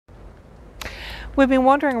We've been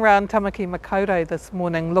wandering around Tamaki Makaurau this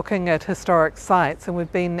morning looking at historic sites, and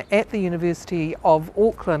we've been at the University of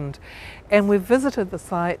Auckland and we've visited the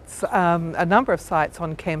sites, a number of sites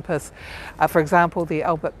on campus, for example the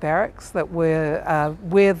Albert Barracks that were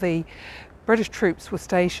where the British troops were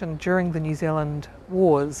stationed during the New Zealand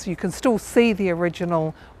Wars. You can still see the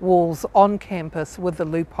original walls on campus with the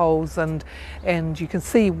loopholes, and you can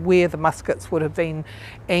see where the muskets would have been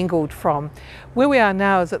angled from. Where we are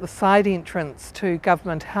now is at the side entrance to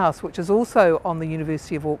Government House, which is also on the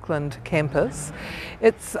University of Auckland campus.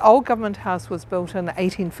 Its old Government House was built in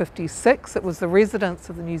 1856. It was the residence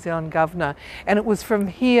of the New Zealand Governor, and it was from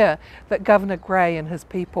here that Governor Grey and his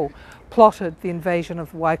people plotted the invasion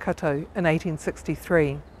of Waikato in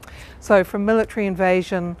 1863. So from military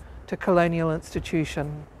invasion to colonial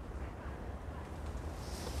institution.